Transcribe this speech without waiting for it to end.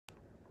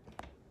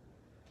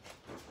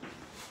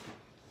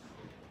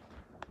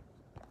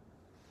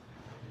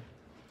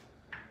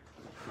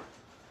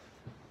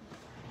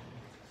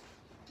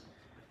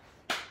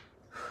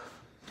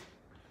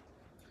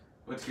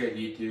What's good,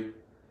 YouTube?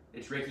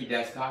 It's Ricky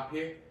Desktop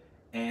here,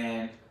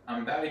 and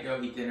I'm about to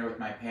go eat dinner with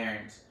my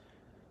parents,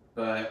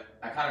 but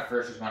I kind of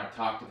first just want to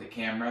talk to the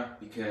camera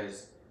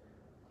because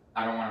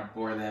I don't want to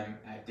bore them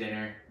at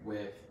dinner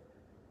with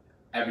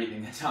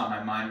everything that's on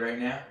my mind right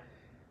now,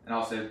 and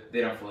also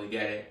they don't fully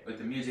get it with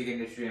the music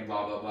industry and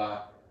blah blah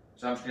blah.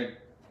 So I'm just going to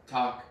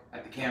talk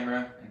at the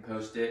camera and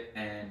post it,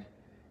 and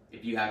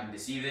if you happen to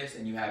see this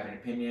and you have an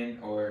opinion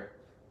or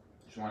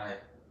just want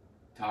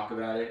to talk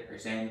about it or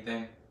say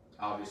anything,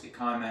 obviously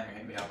comment or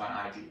hit me up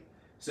on IG.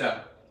 So,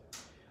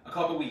 a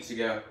couple weeks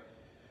ago,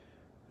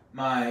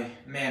 my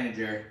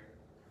manager,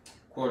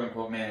 quote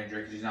unquote manager,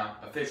 because he's not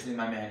officially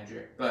my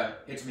manager,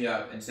 but hits me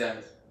up and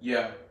says,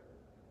 yo,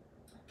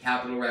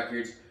 Capitol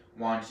Records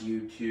wants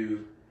you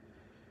to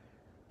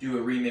do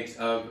a remix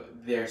of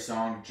their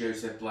song,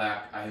 Joseph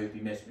Black, I Hope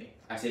You Miss Me.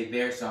 I say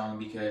their song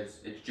because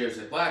it's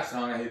Joseph Black's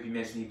song, I Hope You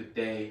Miss Me, but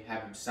they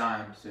have him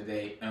signed, so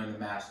they own the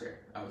master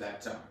of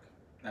that song.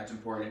 That's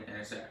important in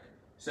a sec.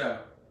 So,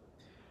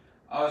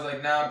 I was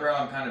like, nah, bro,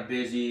 I'm kind of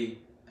busy.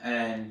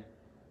 And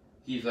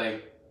he's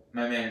like,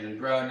 my manager's like,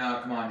 bro,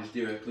 nah, come on, just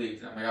do it, please.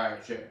 And I'm like, all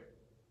right, sure.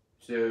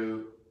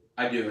 So,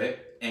 I do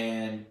it.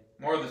 And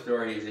more of the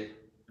story is it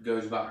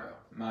goes viral.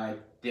 My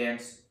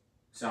dance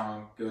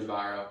song goes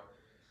viral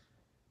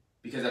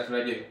because that's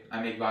what I do. I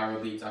make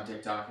viral beats on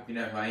TikTok. If you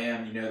know who I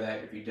am, you know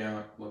that. If you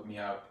don't, look me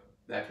up.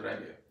 That's what I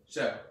do.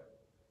 So,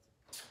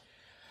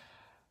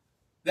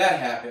 that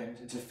happened.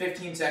 It's a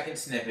 15-second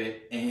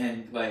snippet,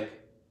 and like,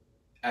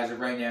 as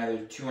of right now,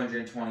 there's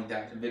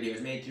 220,000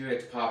 videos made to it.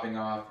 It's popping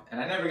off, and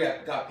I never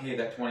got paid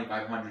that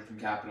 $2,500 from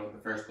Capitol in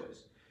the first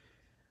place.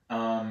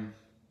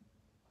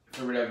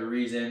 For whatever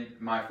reason,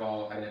 my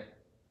fault. I didn't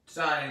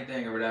sign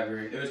anything or whatever.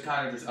 It was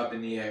kind of just up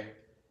in the air,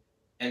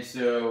 and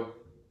so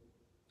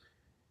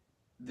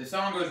the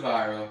song goes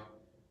viral,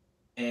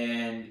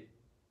 and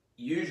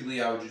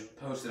usually I would just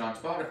post it on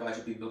Spotify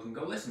so people can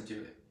go listen to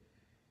it.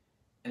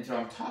 And so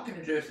I'm talking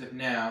to Joseph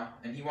now,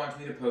 and he wants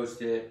me to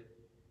post it.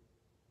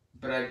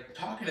 But I'm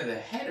talking to the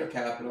head of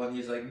Capitol, and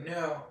he's like,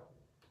 no,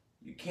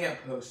 you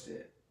can't post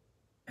it.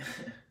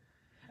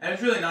 And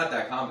it's really not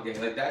that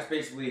complicated. Like, that's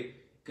basically,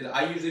 because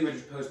I usually would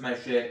just post my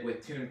shit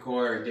with TuneCore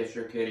or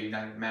DistroKid or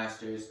United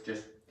Masters,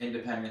 just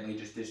independently,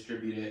 just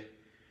distribute it.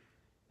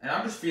 And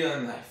I'm just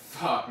feeling like,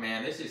 fuck,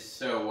 man, this is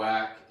so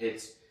whack.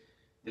 It's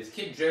this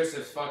kid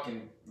Joseph's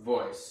fucking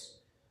voice.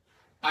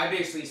 I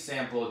basically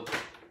sampled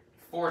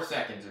 4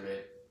 seconds of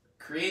it,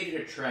 created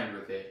a trend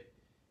with it.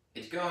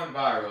 It's going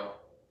viral.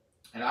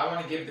 And I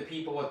want to give the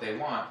people what they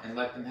want and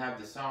let them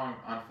have the song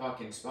on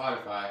fucking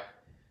Spotify.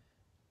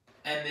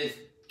 And this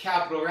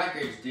Capitol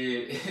Records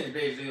dude is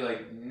basically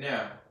like,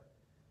 no.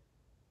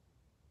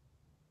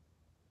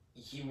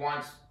 He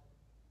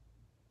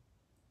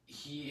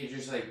is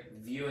just like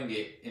viewing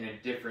it in a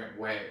different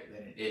way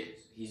than it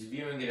is. He's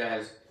viewing it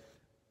as,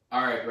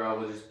 alright bro,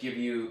 we'll just give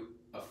you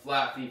a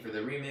flat fee for the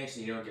remix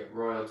and you don't get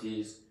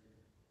royalties.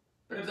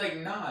 But it's like,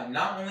 nah,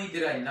 not only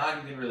did I not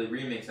even really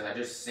remix it, I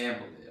just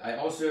sampled it. I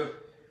also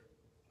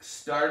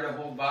started a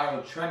whole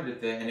viral trend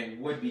with it, and it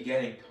would be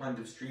getting tons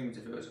of streams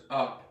if it was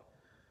up.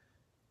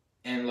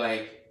 And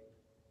like,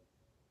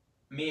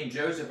 me and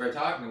Joseph are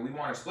talking, we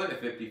want to split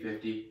it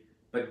 50-50,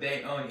 but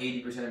they own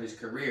 80% of his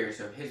career,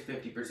 so his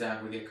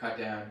 50% would get cut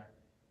down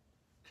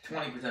to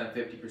 20% of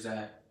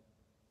 50%.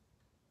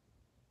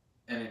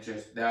 And it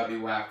just, that would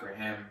be whack for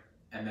him.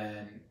 And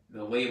then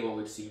the label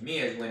would see me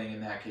as winning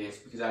in that case,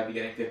 because I'd be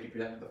getting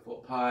 50% of the full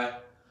pie.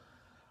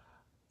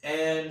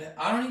 And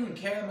I don't even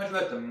care that much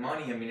about the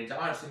money. I mean, it's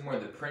honestly more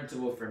the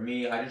principle for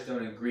me. I just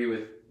don't agree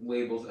with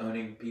labels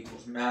owning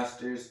people's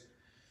masters.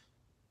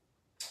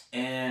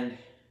 And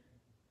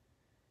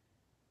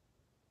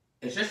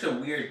it's just a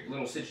weird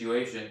little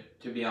situation,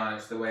 to be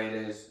honest, the way it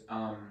is.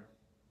 I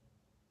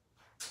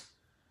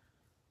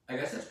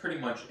guess that's pretty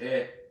much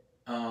it.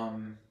 I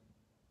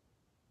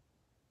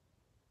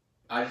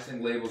just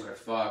think labels are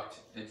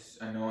fucked. It's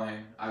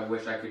annoying. I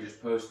wish I could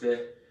just post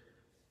it.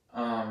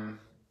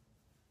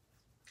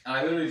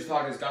 I literally just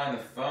talked to this guy on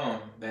the phone,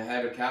 the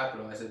head of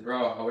Capitol. I said,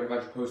 bro, what if I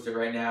just post it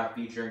right now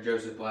featuring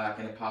Joseph Black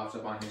and it pops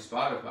up on his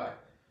Spotify?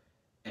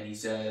 And he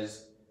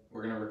says,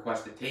 we're going to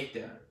request a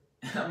takedown.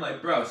 And I'm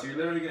like, bro, so you're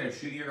literally going to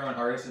shoot your own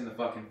artist in the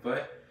fucking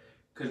foot?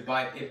 Because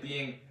by it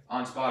being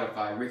on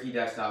Spotify, Ricky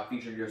Desktop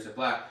featuring Joseph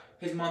Black,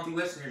 his monthly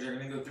listeners are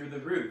going to go through the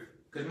roof.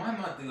 Because my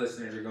monthly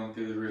listeners are going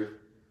through the roof.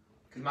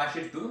 Because my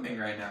shit's booming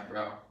right now,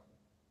 bro.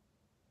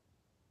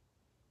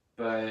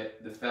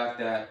 But the fact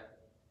that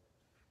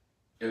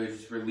it was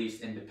just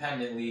released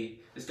independently.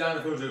 This guy on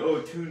the phone was like,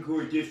 oh,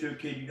 TuneCore,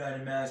 DistroKid,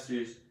 United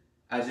Masters,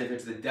 as if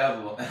it's the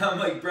devil. And I'm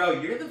like, bro,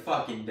 you're the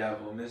fucking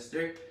devil,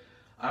 mister.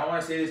 I don't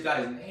want to say this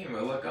guy's name,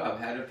 but look up,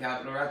 head of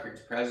Capitol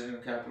Records, president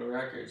of Capitol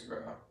Records, bro.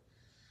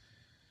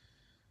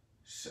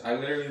 So I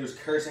literally was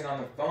cursing on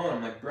the phone.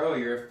 I'm like, bro,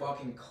 you're a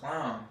fucking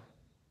clown.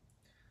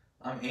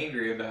 I'm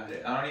angry about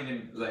it. I don't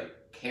even,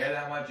 like, care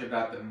that much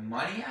about the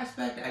money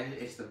aspect.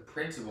 It's the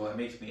principle that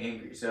makes me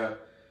angry. So,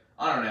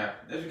 I don't know.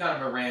 This is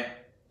kind of a rant.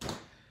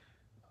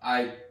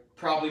 I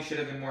probably should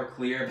have been more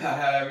clear about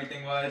how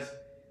everything was,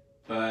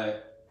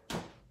 but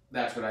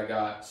that's what I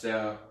got.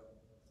 So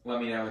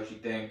let me know what you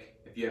think,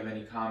 if you have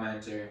any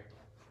comments or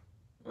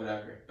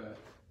whatever. But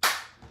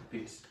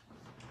peace.